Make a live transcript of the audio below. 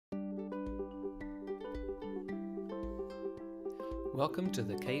Welcome to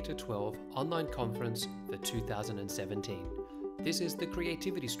the K12 online conference for 2017. This is the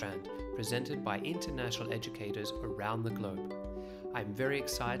Creativity Strand, presented by international educators around the globe. I'm very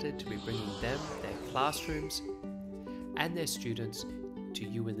excited to be bringing them, their classrooms, and their students to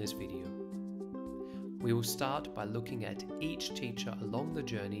you in this video. We will start by looking at each teacher along the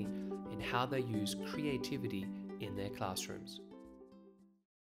journey in how they use creativity in their classrooms.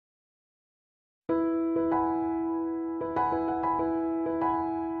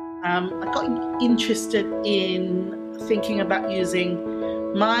 I got interested in thinking about using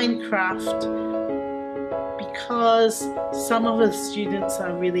Minecraft because some of the students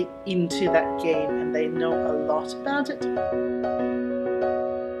are really into that game and they know a lot about it.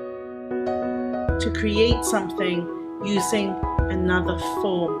 To create something using another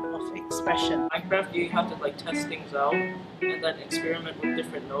form of expression. Minecraft, you have to test things out and then experiment with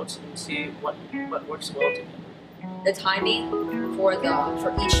different notes and see what works well together. The timing for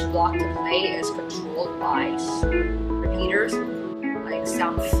each block to play is controlled by repeaters,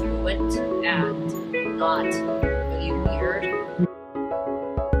 sound fluent and not really weird.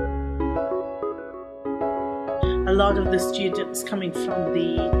 A lot of the students coming from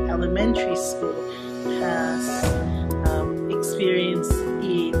the elementary school has experience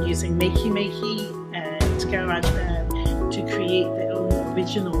in using Makey and GarageBand to create their own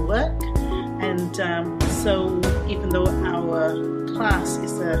original work. And so even though our class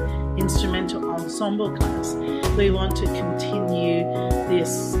is an instrumental ensemble class, we want to continue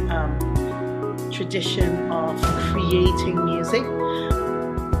this tradition of creating music.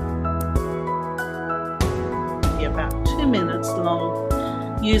 About 2 minutes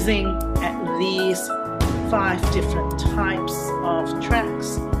long, using at least 5 different types of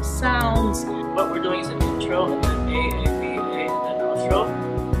tracks, sounds. What we're doing is an intro and then A, B, A, and then outro.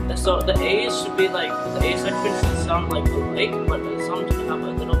 And so the A's should be the A section should sound like alike, but some should have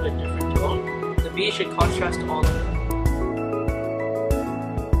a little bit different tone. The B should contrast all of them.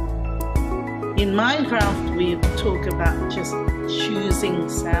 In Minecraft, we talk about just choosing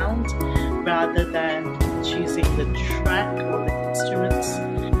sound rather than choosing the track or the instruments.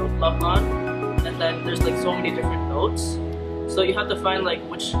 Love on, and then there's so many different notes. So you have to find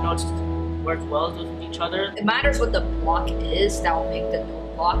which notes work well with each other. It matters what the block is that will make the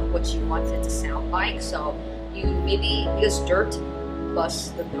note block what you want it to sound like. So you maybe because dirt plus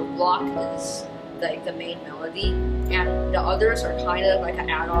the note block is the main melody, and the others are kind of like an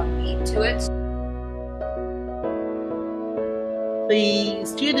add-on beat to it. The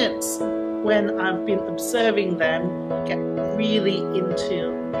students, when I've been observing them, get really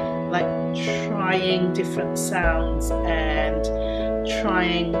into trying different sounds and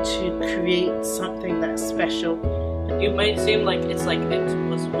trying to create something that's special. It might seem it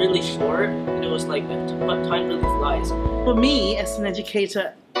was really short, and it was but time really flies. For me, as an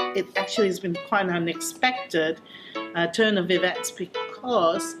educator, it actually has been quite an unexpected turn of events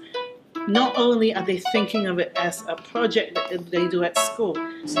because not only are they thinking of it as a project that they do at school.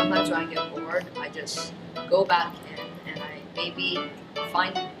 Sometimes when I get bored, I just go back in and I maybe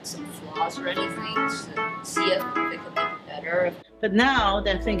find some flaws or anything to see if they could make it better. But now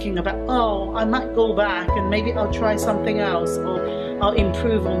they're thinking about, oh, I might go back and maybe I'll try something else, or I'll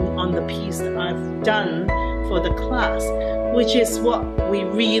improve on the piece that I've done for the class, which is what we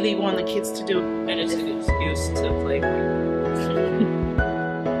really want the kids to do. And it's an excuse to play.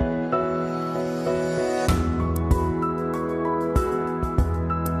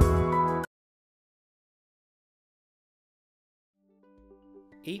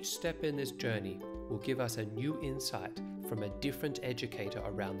 Each step in this journey will give us a new insight from a different educator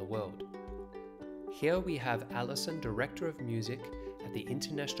around the world. Here we have Alison, Director of Music at the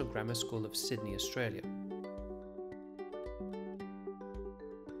International Grammar School of Sydney, Australia.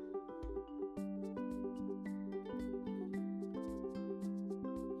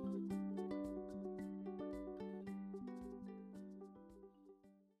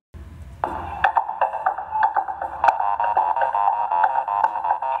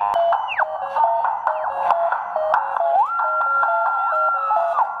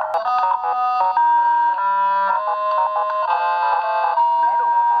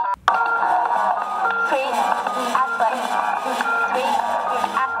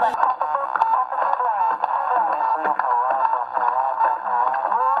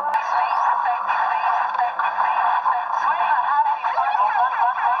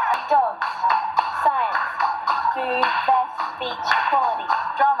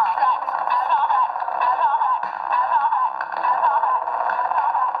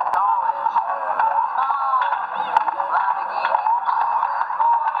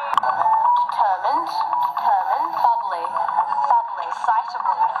 Determined, bubbly,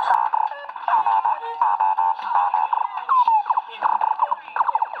 excitable track.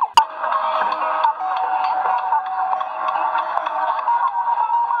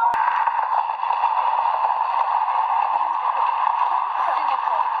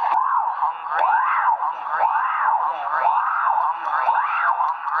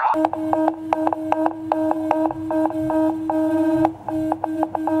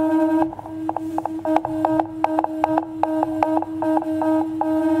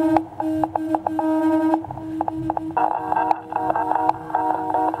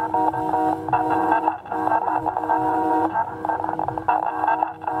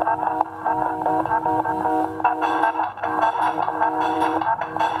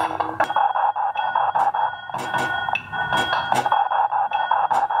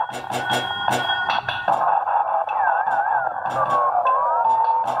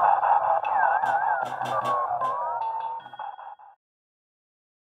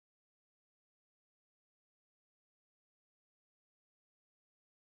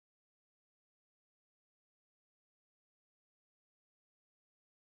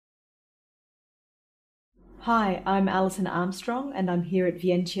 Hi, I'm Alison Armstrong and I'm here at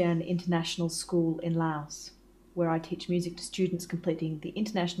Vientiane International School in Laos, where I teach music to students completing the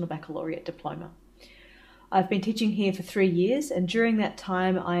International Baccalaureate Diploma. I've been teaching here for 3 years, and during that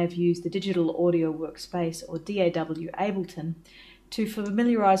time I have used the Digital Audio Workspace, or DAW Ableton, to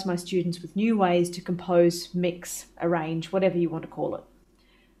familiarise my students with new ways to compose, mix, arrange, whatever you want to call it.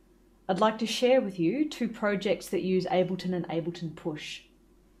 I'd like to share with you 2 projects that use Ableton and Ableton Push.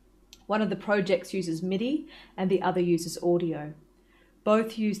 One of the projects uses MIDI and the other uses audio.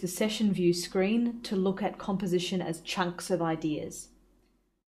 Both use the session view screen to look at composition as chunks of ideas.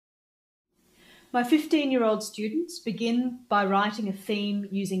 My 15-year-old students begin by writing a theme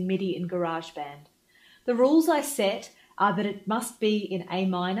using MIDI in GarageBand. The rules I set are that it must be in A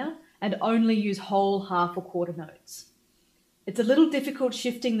minor and only use whole, half or quarter notes. It's a little difficult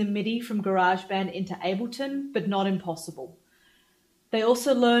shifting the MIDI from GarageBand into Ableton, but not impossible. They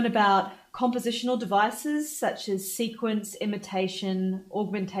also learn about compositional devices such as sequence, imitation,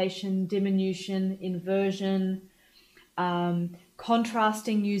 augmentation, diminution, inversion,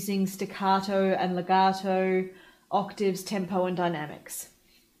 contrasting using staccato and legato, octaves, tempo and dynamics.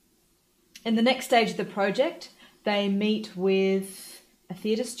 In the next stage of the project, they meet with a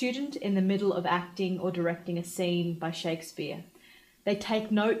theatre student in the middle of acting or directing a scene by Shakespeare. They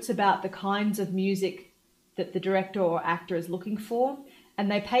take notes about the kinds of music that the director or actor is looking for, and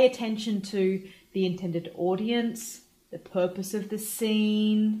they pay attention to the intended audience, the purpose of the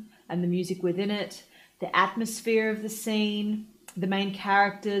scene and the music within it, the atmosphere of the scene, the main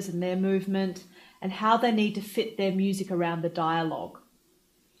characters and their movement, and how they need to fit their music around the dialogue.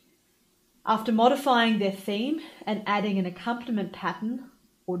 After modifying their theme and adding an accompaniment pattern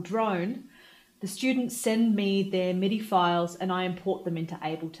or drone, the students send me their MIDI files and I import them into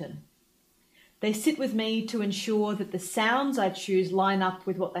Ableton. They sit with me to ensure that the sounds I choose line up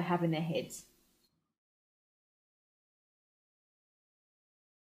with what they have in their heads.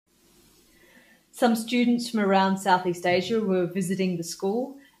 Some students from around Southeast Asia were visiting the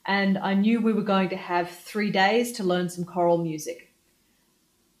school, and I knew we were going to have 3 days to learn some choral music.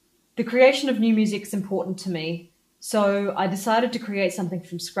 The creation of new music is important to me, so I decided to create something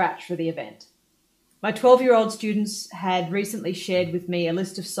from scratch for the event. My 12-year-old students had recently shared with me a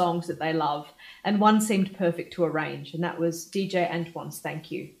list of songs that they love, and one seemed perfect to arrange, and that was DJ Antoine's Thank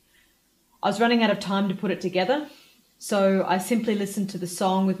You. I was running out of time to put it together, so I simply listened to the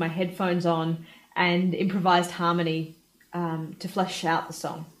song with my headphones on and improvised harmony to flesh out the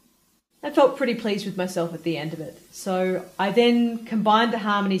song. I felt pretty pleased with myself at the end of it, so I then combined the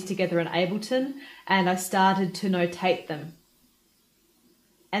harmonies together in Ableton and I started to notate them.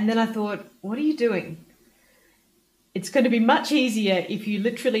 And then I thought, what are you doing? It's going to be much easier if you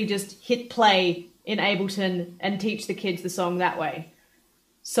literally just hit play in Ableton and teach the kids the song that way.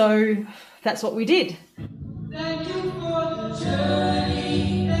 So that's what we did. Thank you for the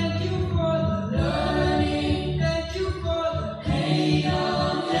journey, thank you for the learning, thank you for the pain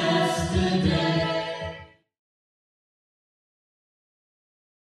of yesterday.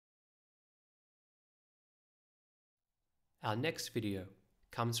 Our next video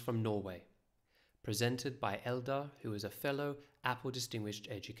comes from Norway, presented by Eldar, who is a fellow Apple Distinguished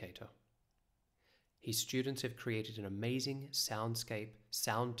Educator. His students have created an amazing soundscape,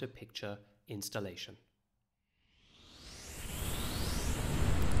 sound-to-picture installation.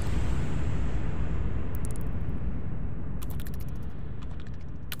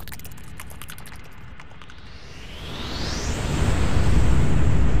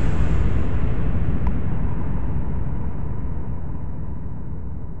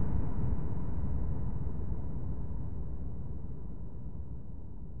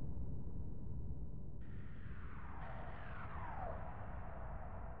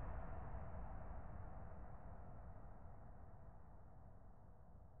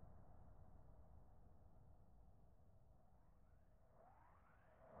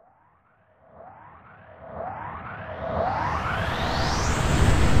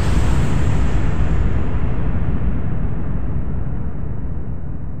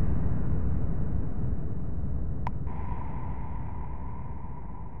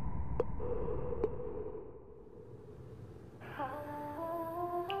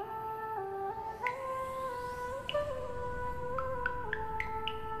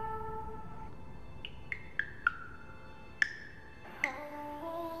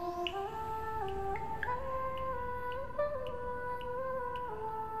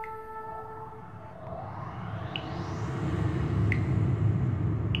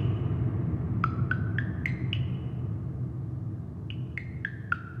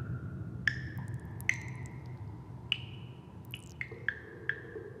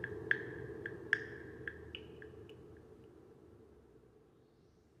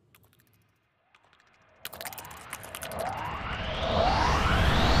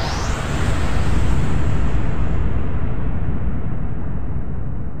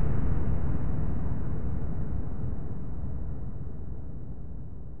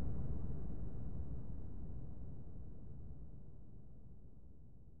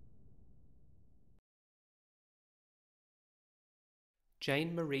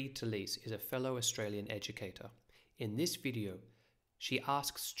 Jane Marie Talese is a fellow Australian educator. In this video, she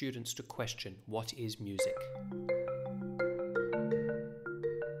asks students to question what is music.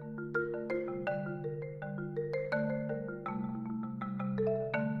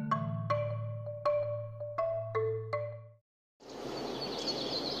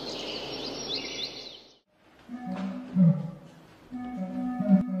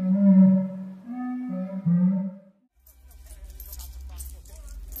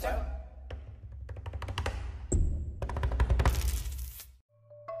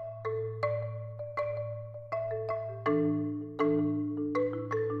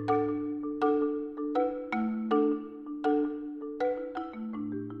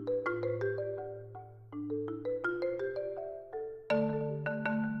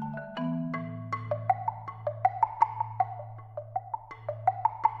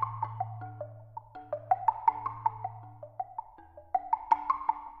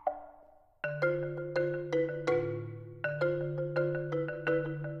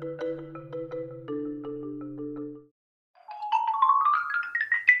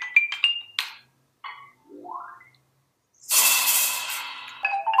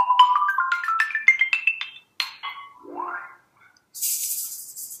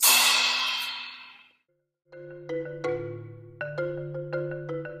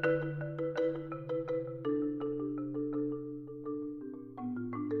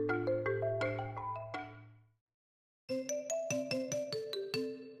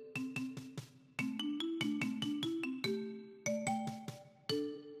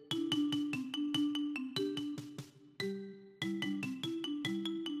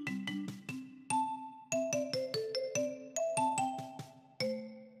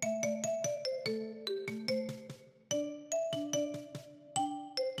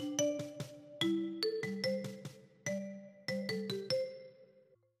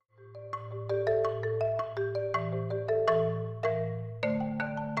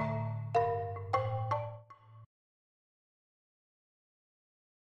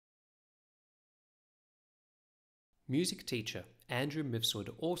 Music teacher Andrew Mifsud,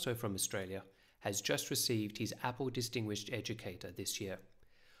 also from Australia, has just received his Apple Distinguished Educator this year.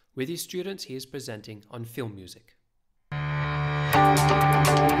 With his students, he is presenting on film music.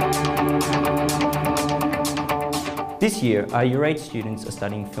 This year, our Year 8 students are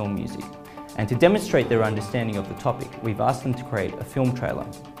studying film music, and to demonstrate their understanding of the topic, we've asked them to create a film trailer.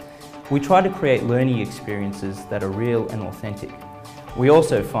 We try to create learning experiences that are real and authentic. We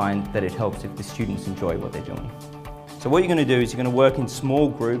also find that it helps if the students enjoy what they're doing. So what you're going to do is you're going to work in small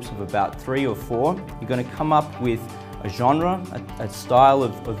groups of about 3 or 4. You're going to come up with a genre, a style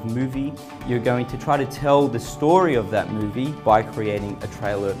of movie. You're going to try to tell the story of that movie by creating a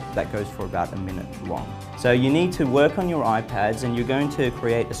trailer that goes for about a minute long. So you need to work on your iPads, and you're going to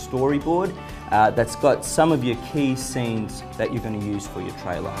create a storyboard that's got some of your key scenes that you're going to use for your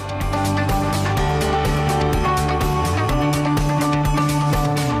trailer.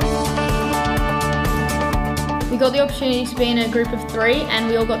 We got the opportunity to be in a group of 3 and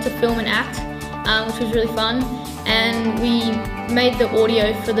we all got to film and act, which was really fun. And we made the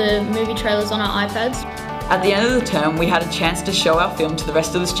audio for the movie trailers on our iPads. At the end of the term, we had a chance to show our film to the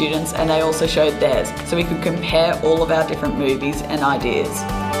rest of the students, and they also showed theirs, so we could compare all of our different movies and ideas.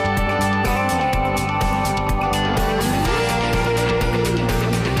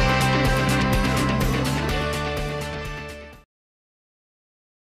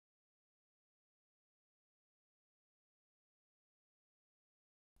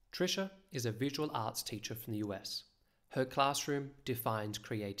 Trisha is a visual arts teacher from the US. Her classroom defines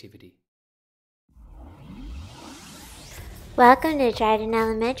creativity. Welcome to Dryden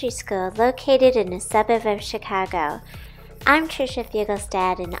Elementary School, located in a suburb of Chicago. I'm Trisha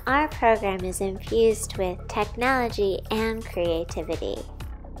Fugelstad, and our program is infused with technology and creativity.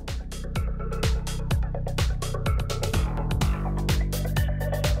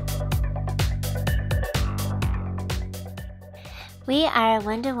 We are a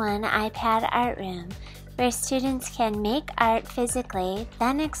one-to-one iPad art room where students can make art physically,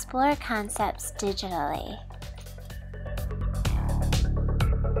 then explore concepts digitally.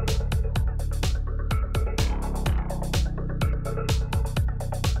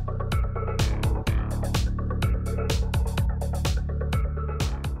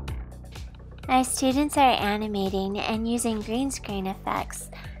 My students are animating and using green screen effects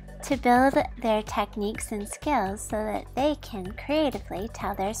to build their techniques and skills so that they can creatively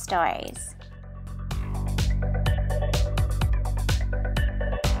tell their stories.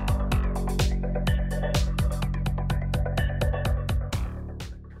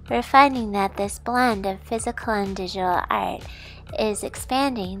 We're finding that this blend of physical and digital art is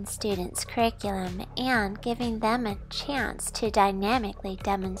expanding students' curriculum and giving them a chance to dynamically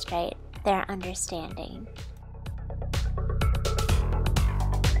demonstrate their understanding.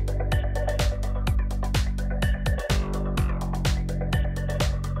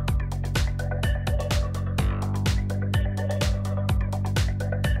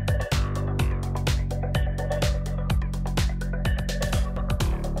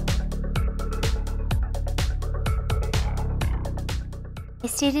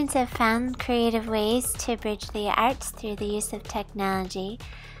 Students have found creative ways to bridge the arts through the use of technology,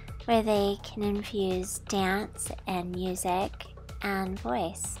 where they can infuse dance and music and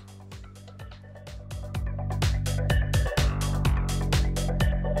voice.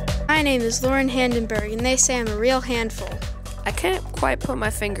 My name is Lauren Handenberg, and they say I'm a real handful. I can't quite put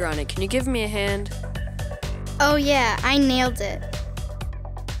my finger on it. Can you give me a hand? Oh yeah, I nailed it.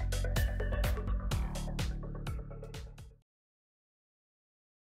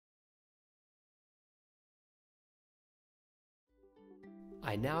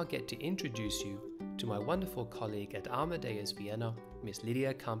 I now get to introduce you to my wonderful colleague at Amadeus, Vienna, Miss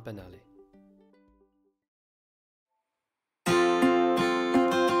Lidia Campanale.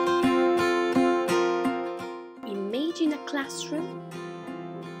 Imagine a classroom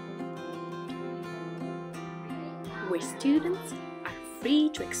where students are free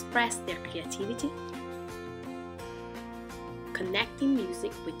to express their creativity, connecting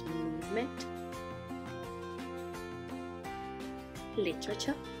music with movement,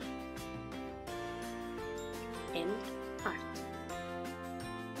 literature, and art.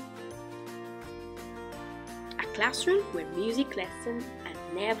 A classroom where music lessons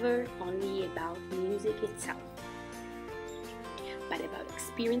are never only about music itself, but about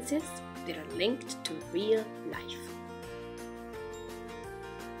experiences that are linked to real life.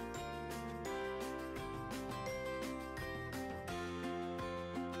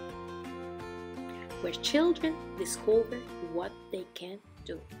 Where children discover what they can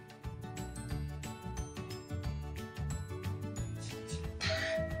do.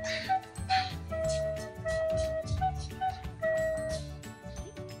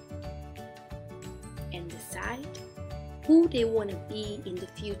 And decide who they want to be in the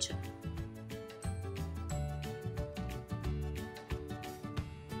future.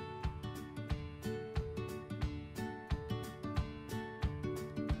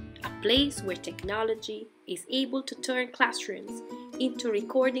 A place where technology is able to turn classrooms into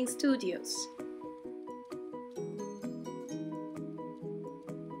recording studios.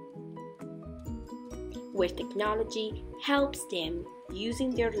 Where technology helps them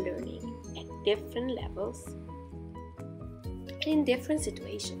using their learning at different levels and in different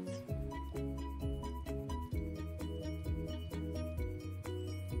situations.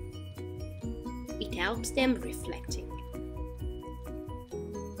 It helps them reflecting.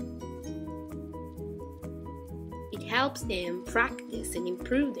 It helps them practice and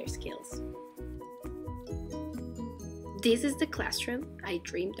improve their skills. This is the classroom I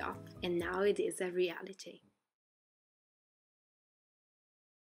dreamed of, and now it is a reality.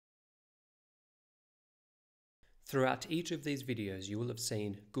 Throughout each of these videos, you will have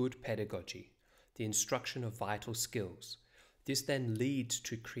seen good pedagogy, the instruction of vital skills. This then leads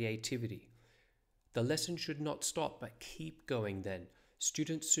to creativity. The lesson should not stop, but keep going then.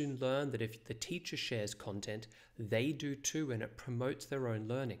 Students soon learn that if the teacher shares content, they do too, and it promotes their own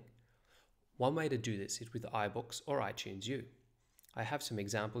learning. One way to do this is with iBooks or iTunes U. I have some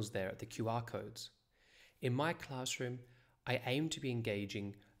examples there at the QR codes. In my classroom, I aim to be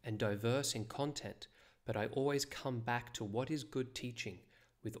engaging and diverse in content, but I always come back to what is good teaching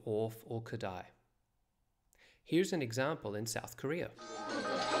with ORF or Kodai. Here's an example in South Korea.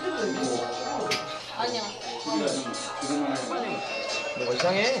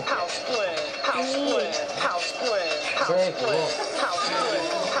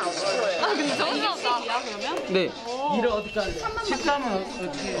 네. 일을 어떻게 하는데? 식사는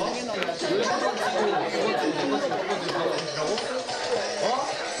어떻게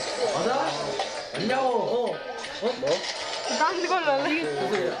맞아? 아니냐고. 뭐? 나 이걸 넣을래?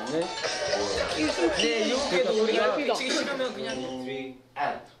 네, 이렇게도 우리가 미치기 싫으면 그냥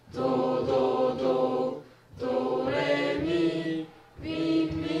도도도 도레미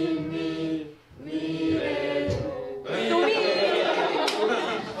미미미 미레 도미.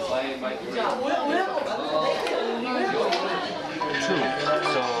 Two.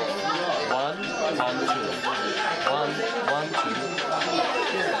 So 1, 1, 2. 1, 1, 2.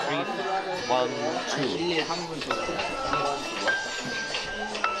 3, 1, 2. 잠깐만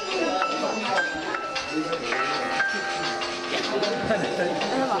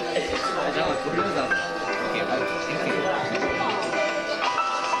돌려서. 오케이,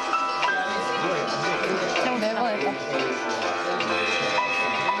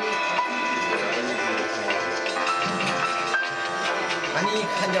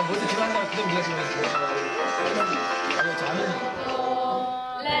 이제 모두 들어간다고 그럼 네가 들어가지.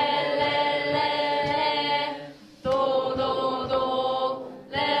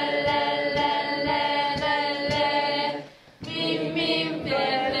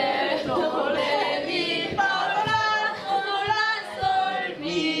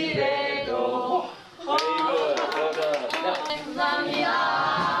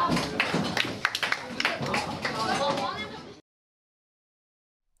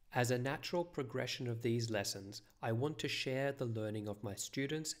 As a natural progression of these lessons, I want to share the learning of my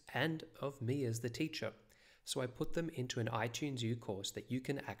students and of me as the teacher, so I put them into an iTunes U course that you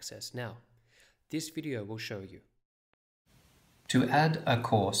can access now. This video will show you. To add a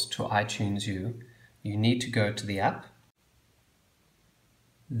course to iTunes U, you need to go to the app.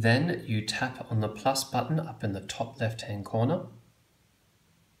 Then you tap on the plus button up in the top left-hand corner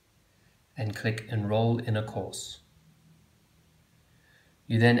and click Enroll in a course.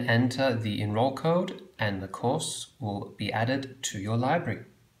 You then enter the enroll code and the course will be added to your library.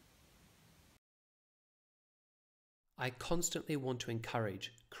 I constantly want to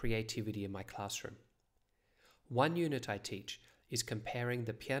encourage creativity in my classroom. One unit I teach is comparing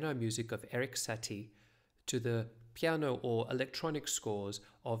the piano music of Erik Satie to the piano or electronic scores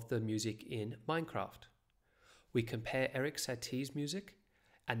of the music in Minecraft. We compare Erik Satie's music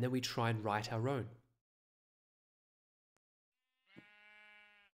and then we try and write our own.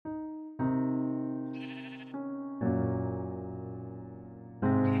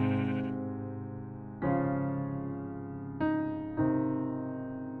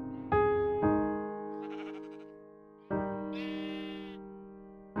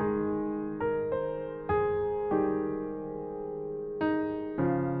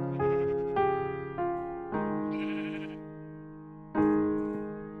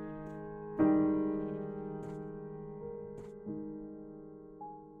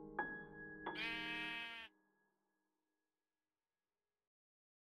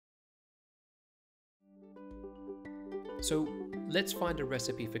 So let's find a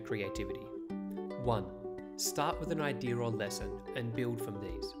recipe for creativity. 1. Start with an idea or lesson and build from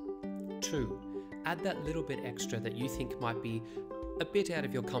these. 2. Add that little bit extra that you think might be a bit out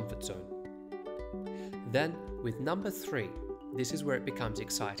of your comfort zone. Then, with number 3, this is where it becomes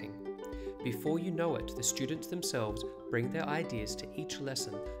exciting. Before you know it, the students themselves bring their ideas to each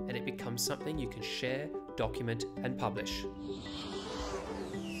lesson and it becomes something you can share, document, and publish.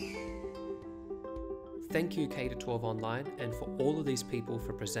 Thank you K12 Online and for all of these people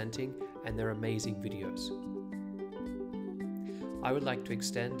for presenting and their amazing videos. I would like to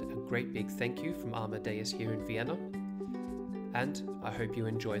extend a great big thank you from Amadeus here in Vienna, and I hope you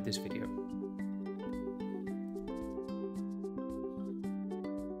enjoyed this video.